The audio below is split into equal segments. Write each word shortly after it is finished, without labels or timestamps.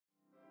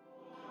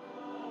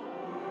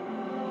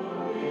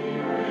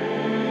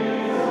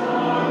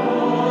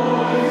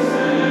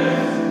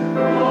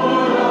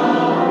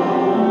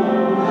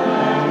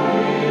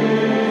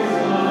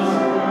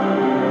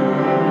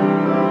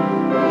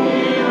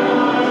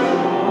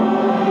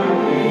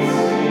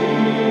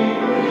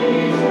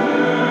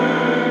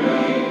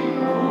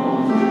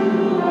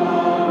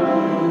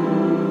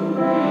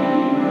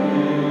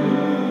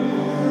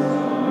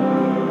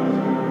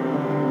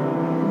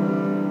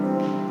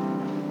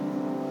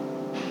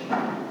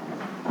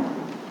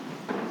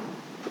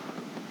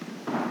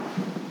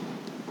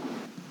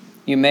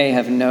You may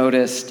have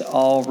noticed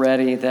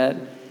already that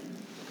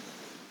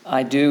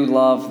I do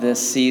love this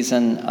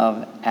season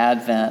of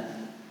Advent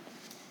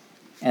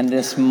and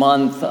this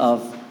month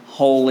of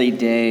holy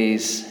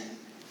days,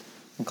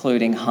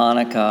 including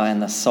Hanukkah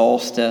and the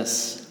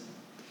solstice,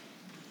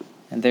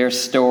 and their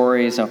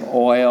stories of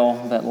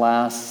oil that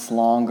lasts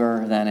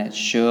longer than it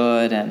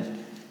should,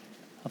 and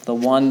of the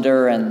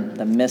wonder and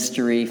the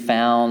mystery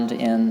found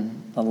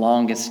in the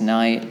longest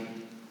night.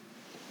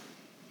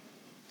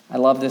 I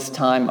love this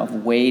time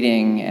of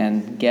waiting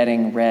and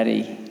getting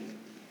ready.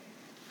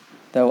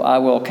 Though I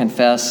will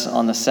confess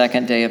on the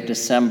second day of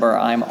December,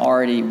 I'm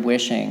already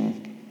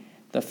wishing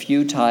the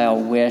futile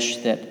wish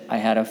that I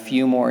had a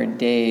few more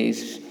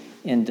days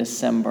in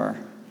December,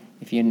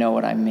 if you know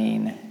what I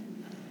mean.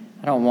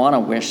 I don't want to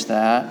wish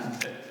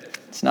that.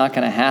 It's not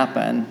going to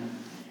happen.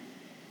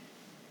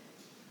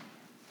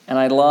 And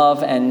I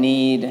love and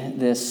need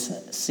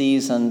this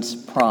season's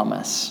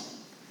promise.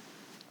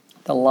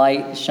 The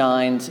light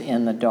shines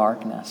in the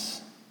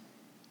darkness,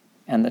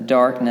 and the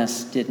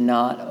darkness did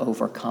not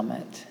overcome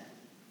it.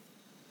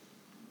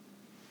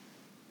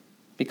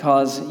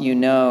 Because you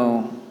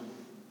know,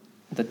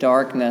 the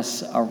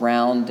darkness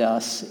around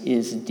us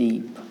is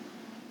deep.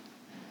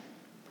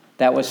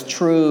 That was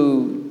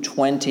true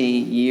 20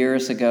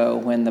 years ago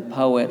when the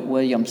poet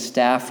William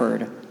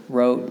Stafford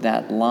wrote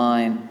that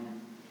line.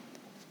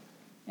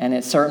 And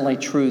it's certainly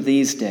true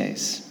these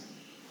days.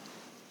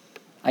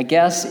 I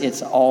guess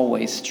it's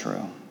always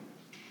true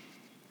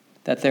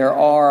that there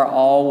are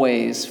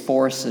always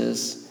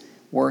forces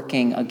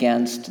working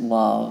against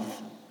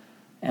love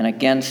and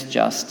against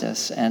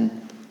justice,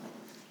 and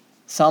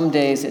some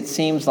days it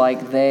seems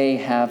like they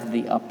have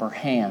the upper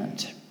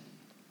hand.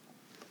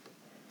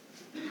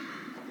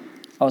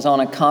 I was on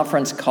a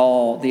conference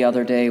call the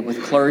other day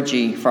with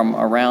clergy from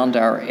around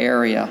our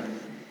area.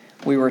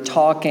 We were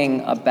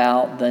talking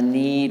about the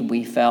need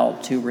we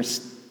felt to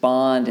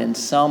respond in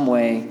some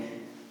way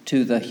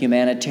to the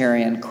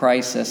humanitarian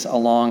crisis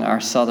along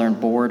our southern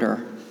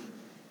border,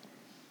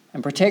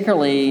 and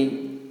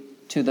particularly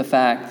to the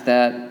fact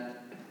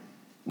that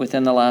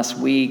within the last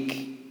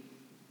week,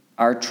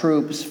 our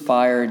troops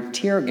fired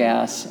tear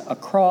gas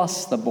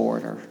across the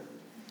border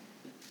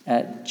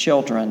at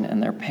children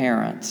and their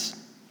parents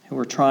who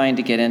were trying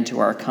to get into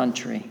our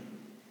country.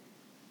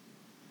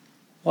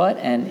 What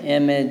an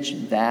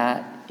image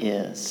that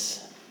is.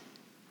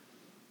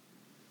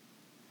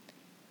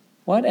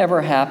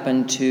 Whatever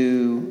happened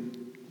to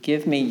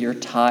give me your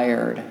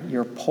tired,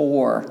 your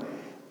poor,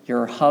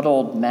 your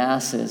huddled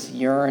masses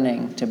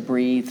yearning to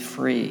breathe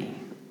free?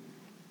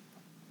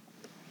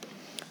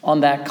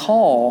 On that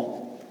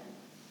call,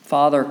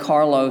 Father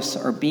Carlos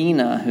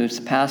Urbina, who's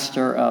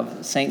pastor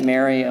of St.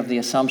 Mary of the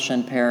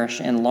Assumption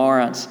Parish in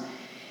Lawrence,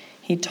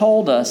 he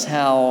told us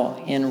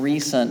how in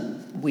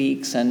recent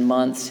weeks and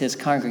months his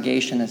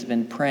congregation has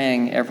been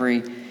praying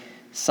every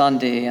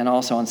Sunday and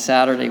also on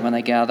Saturday when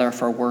they gather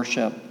for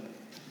worship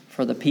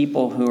for the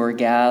people who are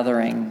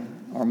gathering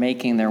or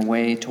making their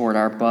way toward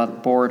our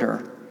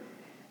border.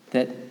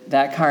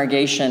 That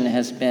congregation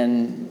has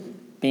been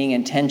being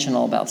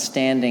intentional about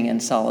standing in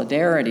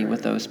solidarity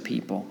with those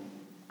people.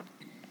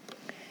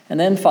 And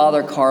then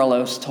Father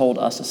Carlos told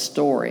us a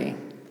story.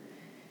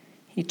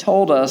 He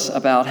told us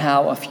about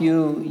how a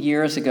few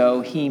years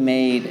ago he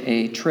made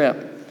a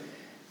trip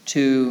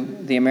to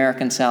the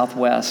American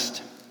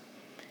Southwest,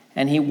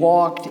 and he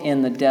walked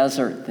in the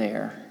desert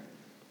there.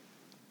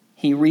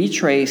 He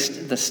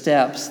retraced the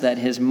steps that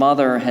his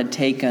mother had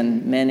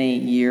taken many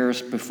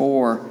years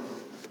before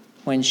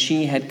when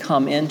she had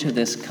come into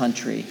this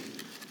country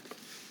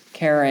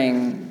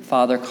carrying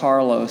Father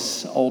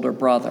Carlos' older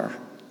brother,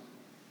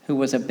 who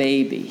was a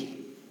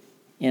baby,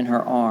 in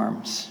her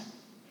arms.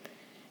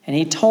 And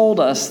he told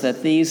us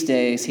that these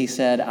days, he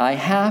said, I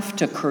have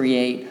to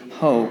create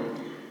hope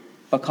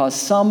because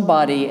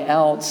somebody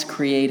else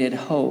created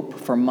hope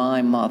for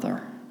my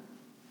mother.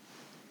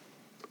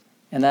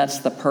 And that's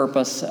the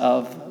purpose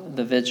of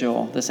the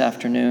vigil this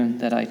afternoon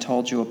that I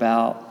told you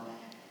about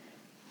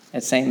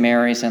at St.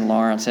 Mary's in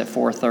Lawrence at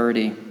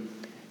 4:30.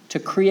 To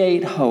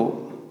create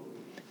hope,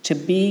 to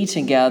be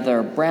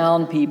together,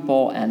 brown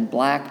people and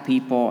black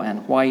people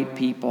and white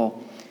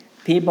people,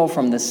 people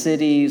from the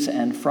cities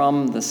and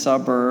from the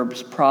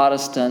suburbs,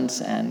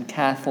 Protestants and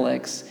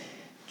Catholics,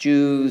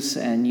 Jews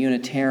and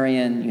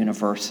Unitarian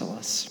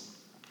Universalists.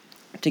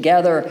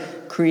 Together,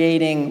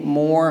 creating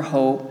more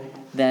hope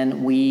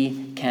than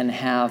we can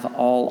have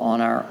all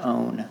on our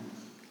own.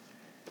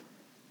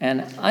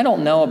 And I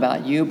don't know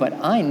about you, but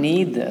I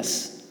need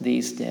this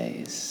these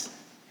days.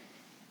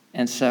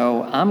 And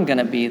so I'm going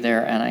to be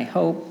there, and I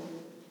hope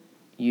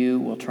you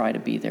will try to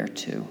be there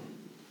too.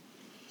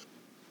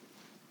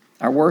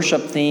 Our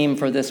worship theme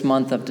for this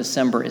month of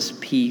December is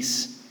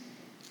peace.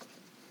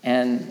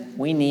 And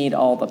we need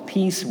all the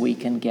peace we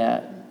can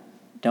get,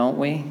 don't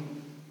we?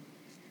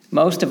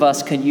 Most of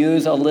us could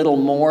use a little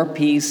more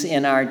peace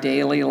in our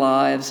daily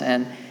lives,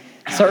 and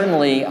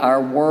certainly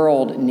our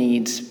world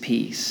needs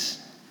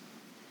peace.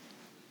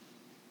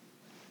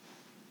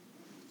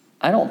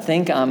 I don't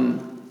think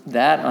I'm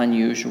that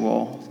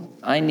unusual.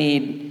 I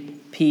need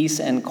peace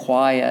and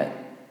quiet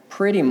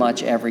pretty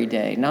much every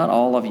day. Not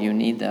all of you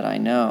need that, I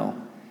know.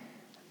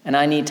 And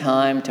I need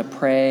time to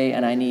pray,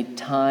 and I need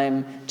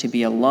time to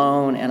be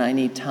alone, and I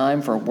need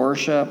time for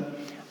worship.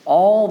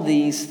 All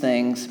these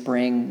things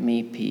bring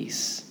me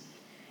peace.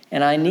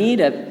 And I need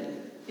it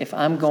if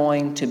I'm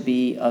going to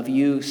be of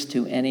use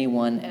to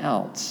anyone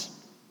else.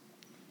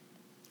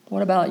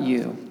 What about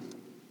you?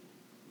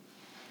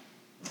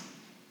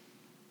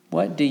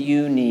 What do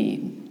you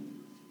need?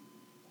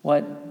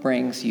 What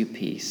brings you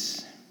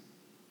peace?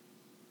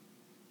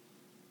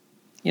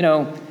 You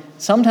know,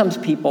 sometimes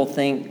people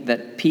think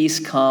that peace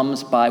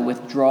comes by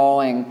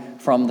withdrawing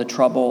from the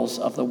troubles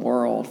of the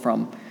world,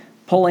 from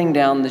pulling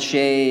down the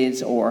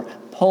shades or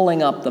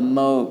pulling up the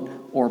moat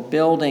or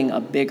building a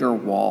bigger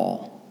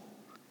wall.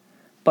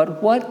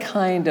 But what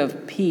kind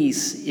of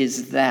peace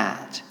is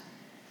that?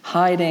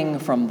 Hiding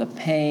from the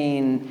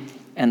pain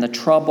and the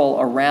trouble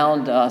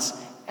around us,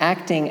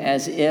 acting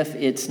as if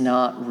it's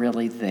not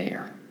really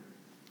there.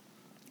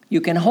 You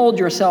can hold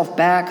yourself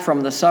back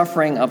from the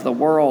suffering of the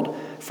world,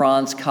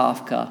 Franz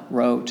Kafka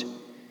wrote.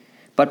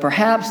 But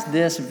perhaps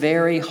this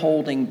very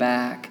holding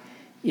back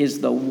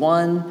is the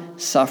one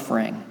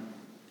suffering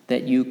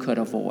that you could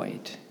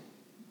avoid.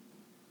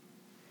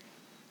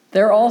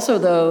 There are also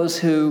those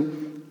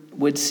who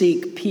would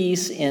seek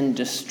peace in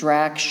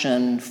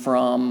distraction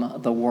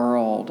from the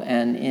world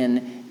and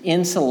in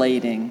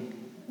insulating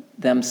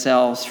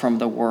themselves from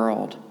the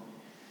world.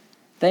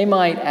 They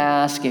might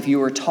ask if you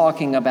were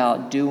talking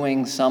about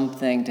doing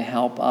something to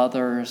help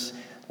others,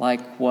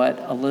 like what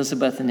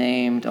Elizabeth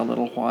named a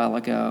little while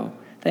ago.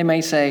 They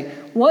may say,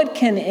 what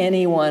can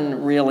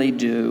anyone really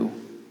do?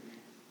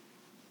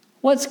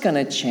 What's going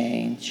to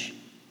change?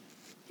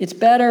 It's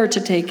better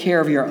to take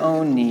care of your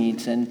own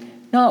needs and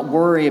not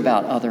worry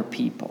about other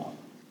people.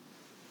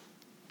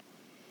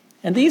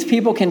 And these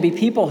people can be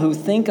people who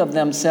think of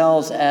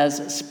themselves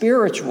as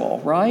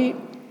spiritual, right?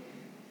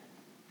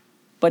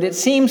 But it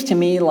seems to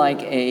me like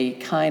a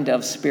kind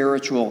of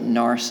spiritual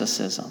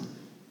narcissism.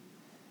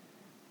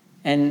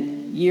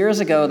 And years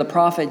ago, the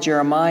prophet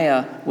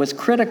Jeremiah was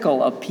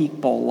critical of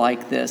people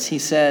like this. He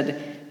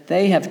said,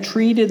 "They have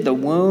treated the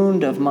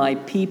wound of my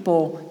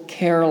people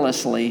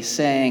carelessly,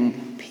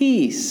 saying,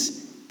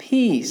 'Peace,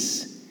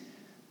 peace,'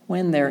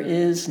 when there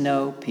is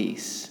no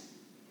peace."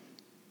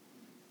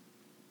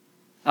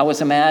 I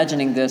was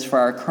imagining this for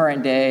our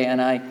current day,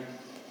 and I'm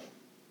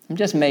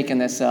just making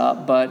this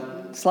up,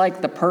 but it's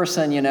like the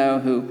person,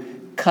 who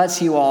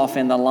cuts you off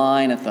in the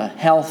line at the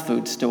health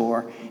food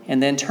store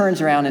and then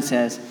turns around and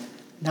says,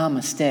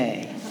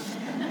 "Namaste."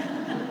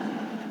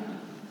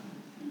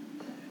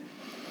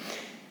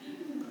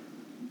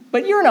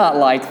 But you're not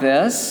like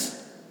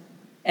this.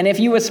 And if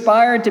you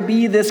aspired to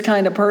be this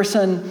kind of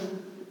person,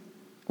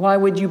 why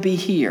would you be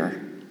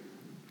here?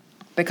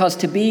 Because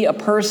to be a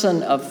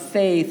person of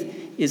faith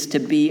is to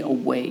be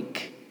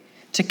awake,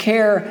 to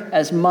care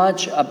as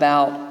much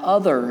about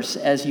others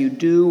as you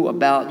do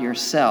about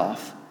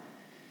yourself,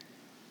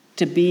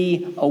 to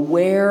be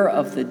aware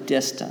of the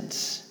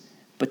distance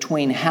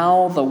between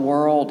how the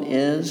world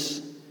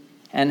is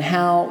and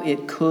how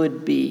it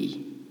could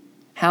be,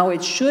 how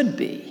it should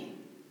be,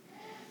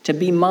 to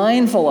be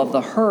mindful of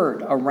the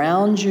hurt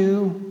around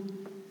you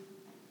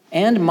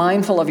and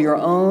mindful of your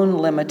own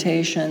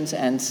limitations,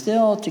 and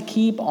still to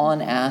keep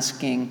on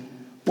asking,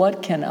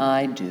 what can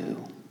I do?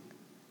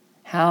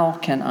 How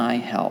can I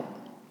help?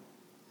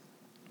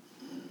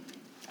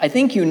 I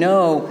think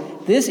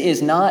this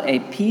is not a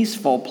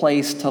peaceful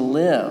place to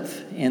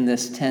live in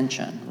this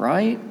tension,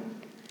 right?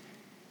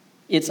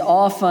 It's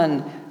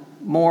often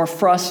more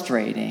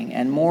frustrating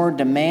and more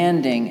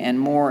demanding and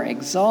more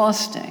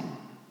exhausting.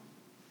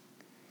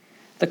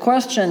 The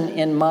question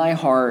in my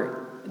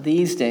heart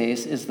these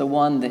days is the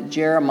one that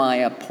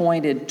Jeremiah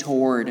pointed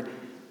toward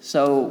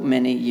so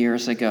many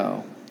years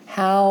ago.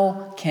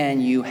 How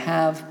can you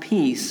have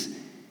peace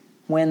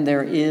when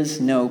there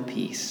is no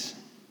peace?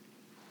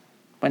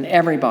 When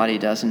everybody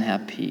doesn't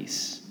have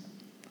peace?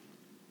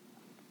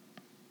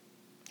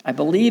 I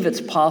believe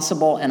it's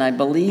possible, and I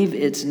believe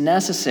it's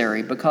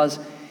necessary, because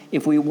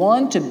if we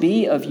want to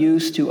be of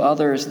use to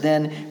others,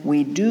 then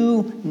we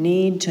do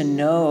need to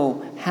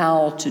know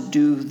how to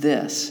do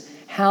this,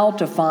 how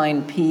to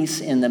find peace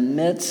in the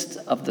midst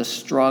of the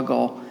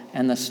struggle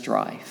and the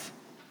strife.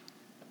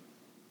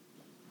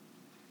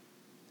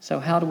 So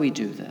how do we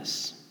do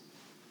this?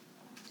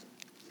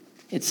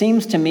 It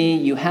seems to me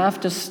you have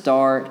to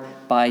start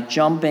by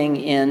jumping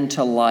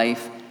into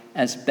life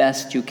as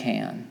best you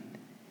can.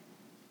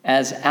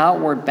 As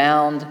Outward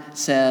Bound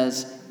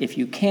says, if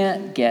you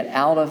can't get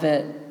out of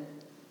it,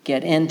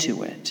 get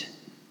into it.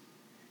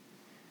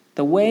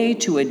 The way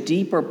to a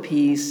deeper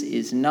peace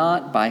is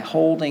not by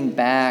holding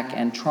back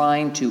and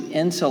trying to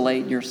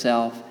insulate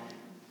yourself,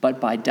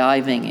 but by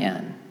diving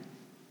in.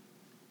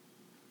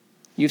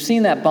 You've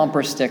seen that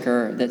bumper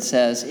sticker that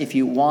says, "If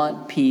you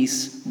want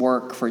peace,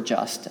 work for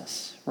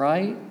justice,"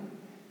 right?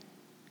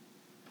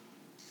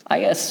 I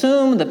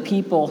assume the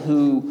people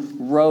who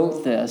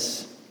wrote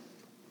this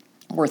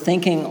we're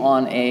thinking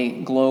on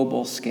a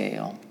global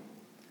scale.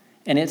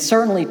 And it's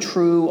certainly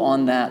true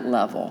on that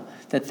level,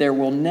 that there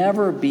will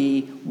never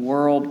be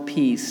world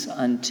peace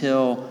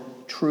until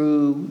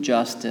true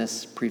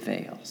justice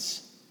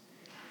prevails.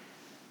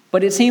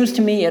 But it seems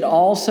to me it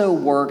also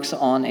works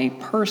on a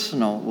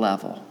personal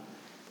level,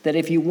 that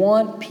if you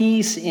want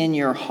peace in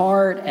your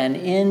heart and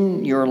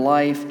in your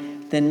life,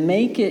 then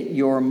make it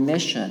your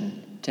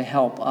mission to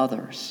help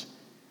others.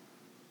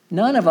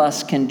 None of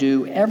us can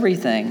do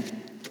everything,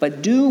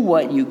 but do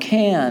what you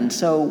can,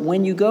 so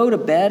when you go to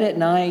bed at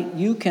night,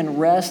 you can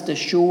rest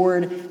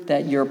assured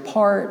that you're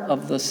part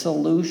of the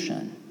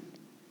solution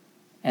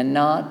and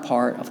not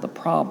part of the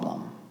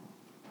problem.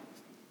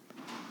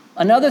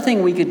 Another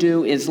thing we could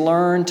do is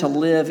learn to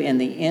live in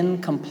the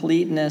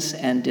incompleteness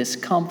and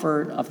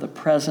discomfort of the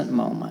present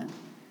moment,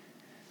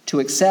 to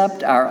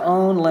accept our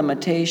own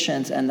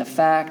limitations and the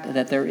fact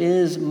that there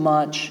is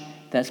much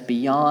that's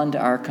beyond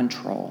our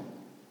control.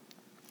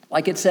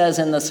 Like it says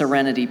in the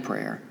Serenity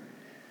Prayer,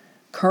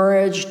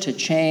 courage to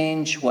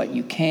change what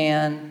you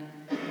can,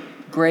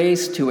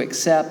 grace to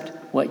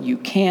accept what you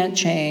can't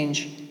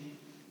change,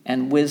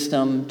 and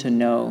wisdom to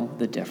know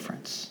the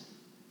difference.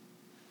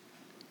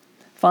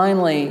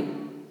 Finally,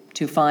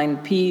 to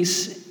find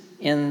peace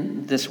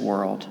in this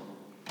world,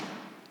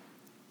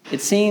 it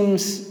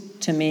seems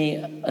to me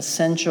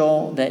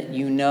essential that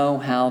you know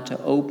how to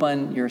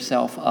open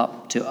yourself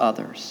up to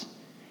others,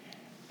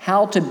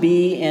 how to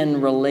be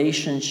in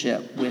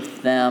relationship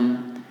with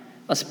them,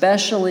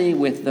 especially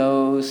with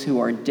those who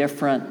are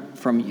different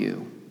from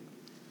you.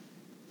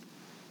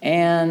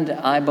 And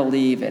I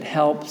believe it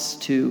helps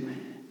to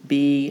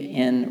be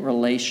in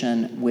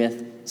relation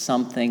with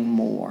something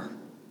more,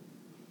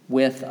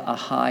 with a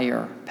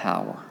higher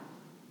power.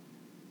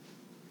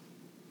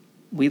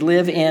 We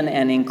live in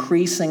an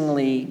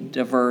increasingly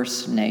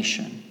diverse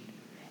nation,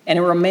 and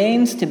it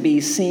remains to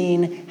be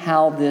seen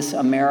how this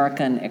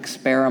American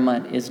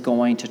experiment is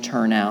going to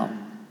turn out.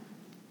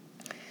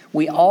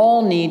 We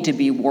all need to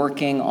be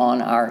working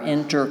on our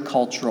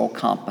intercultural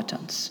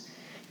competence,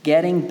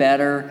 getting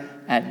better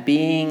at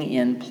being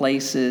in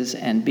places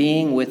and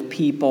being with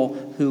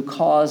people who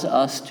cause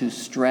us to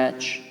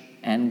stretch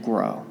and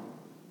grow.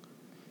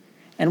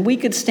 And we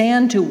could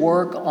stand to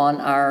work on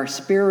our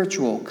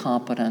spiritual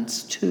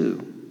competence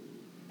too,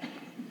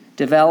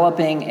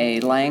 developing a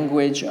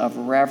language of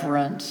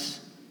reverence,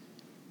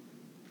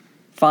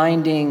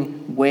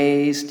 finding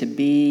ways to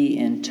be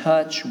in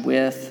touch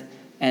with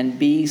and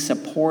be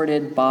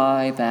supported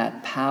by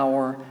that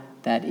power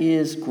that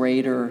is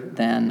greater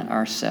than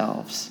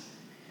ourselves.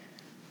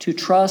 To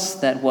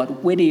trust that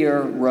what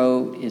Whittier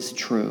wrote is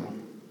true.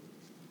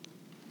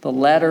 The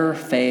letter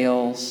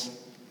fails,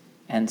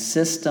 and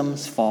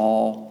systems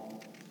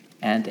fall,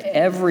 and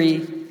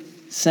every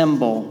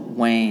symbol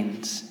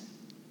wanes.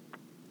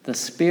 The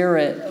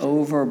Spirit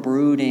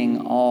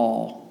overbrooding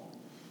all,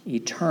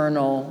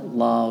 eternal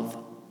love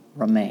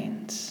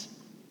remains.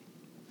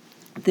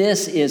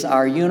 This is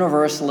our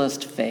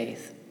universalist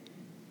faith,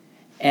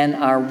 and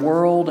our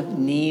world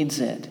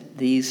needs it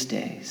these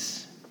days.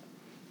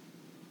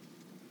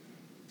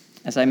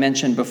 As I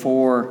mentioned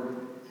before,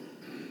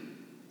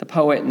 the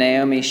poet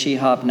Naomi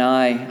Shihab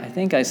Nye, I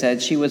think I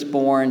said she was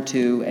born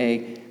to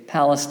a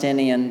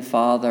Palestinian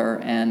father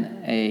and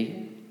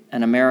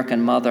an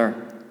American mother.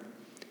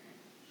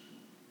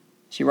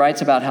 She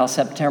writes about how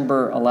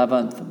September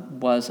 11th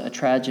was a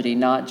tragedy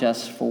not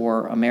just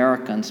for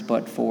Americans,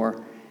 but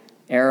for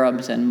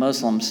Arabs and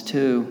Muslims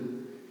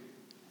too.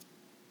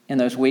 In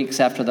those weeks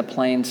after the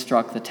plane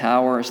struck the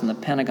towers and the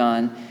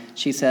Pentagon,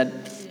 she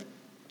said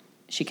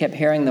she kept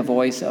hearing the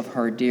voice of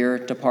her dear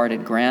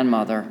departed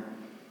grandmother,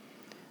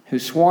 who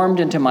swarmed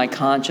into my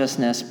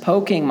consciousness,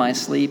 poking my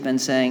sleep and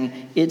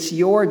saying, "It's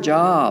your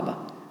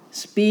job.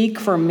 Speak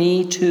for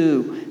me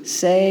too.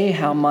 Say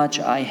how much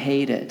I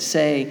hate it.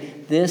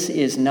 Say, this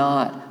is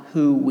not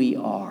who we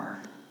are."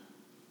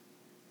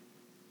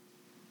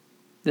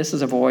 This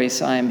is a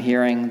voice I am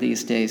hearing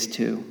these days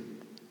too.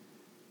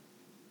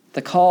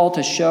 The call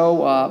to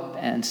show up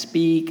and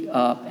speak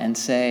up and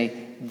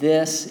say,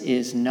 this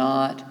is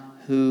not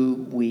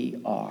who we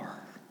are.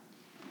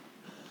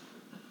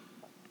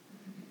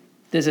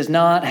 This is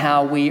not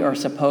how we are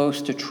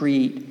supposed to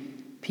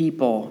treat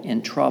people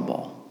in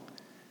trouble,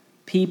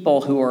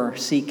 people who are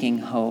seeking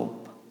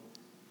hope.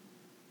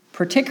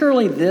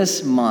 Particularly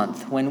this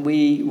month, when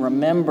we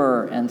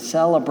remember and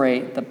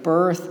celebrate the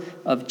birth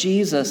of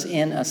Jesus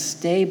in a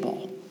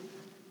stable,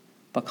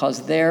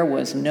 because there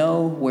was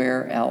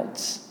nowhere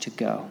else to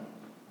go.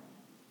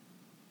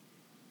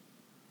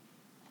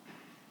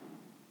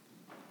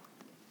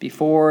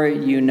 Before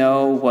you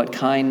know what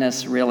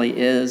kindness really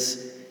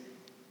is,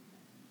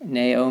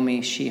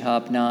 Naomi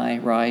Shihab Nye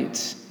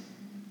writes,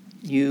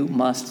 you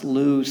must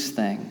lose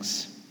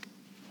things.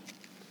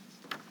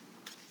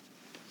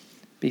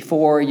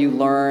 Before you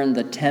learn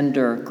the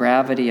tender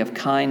gravity of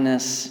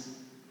kindness,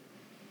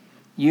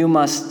 you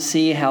must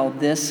see how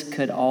this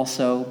could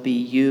also be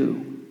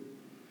you.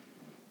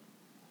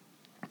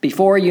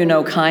 Before you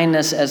know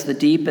kindness as the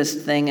deepest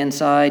thing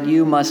inside,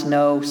 you must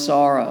know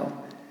sorrow,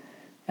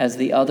 as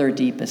the other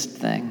deepest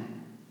thing.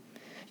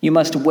 You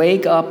must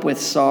wake up with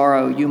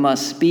sorrow. You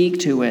must speak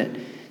to it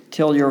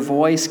till your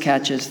voice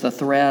catches the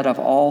thread of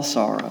all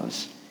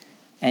sorrows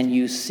and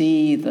you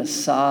see the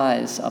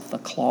size of the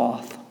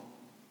cloth.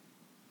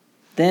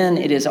 Then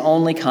it is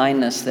only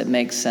kindness that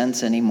makes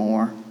sense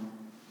anymore.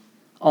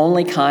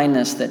 Only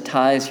kindness that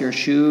ties your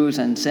shoes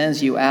and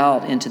sends you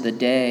out into the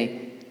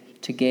day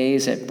to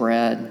gaze at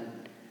bread.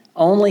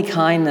 Only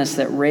kindness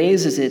that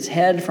raises its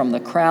head from the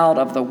crowd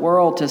of the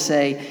world to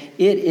say,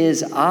 "It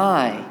is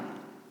I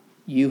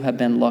you have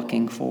been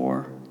looking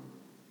for,"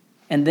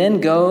 and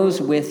then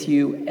goes with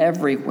you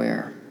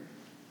everywhere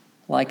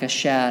like a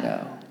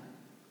shadow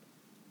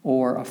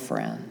or a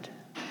friend.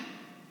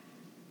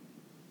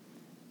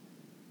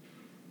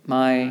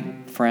 My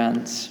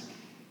friends,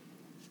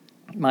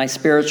 my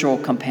spiritual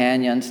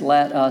companions,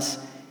 let us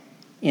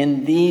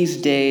in these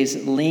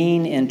days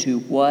lean into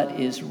what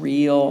is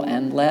real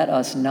and let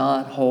us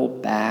not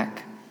hold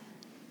back.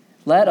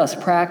 Let us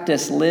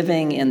practice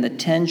living in the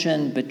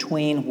tension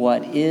between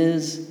what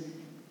is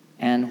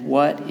and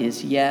what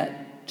is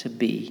yet to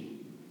be.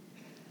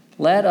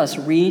 Let us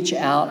reach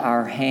out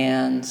our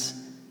hands.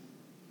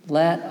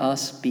 Let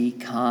us be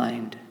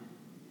kind.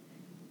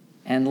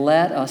 And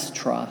let us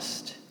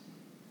trust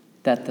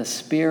that the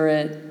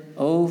Spirit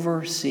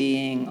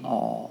overseeing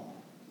all,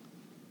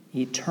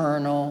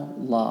 eternal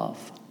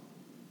love,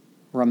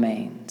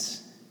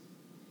 remains,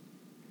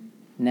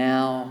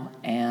 now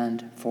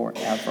and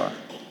forever.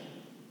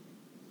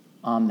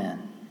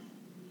 Amen.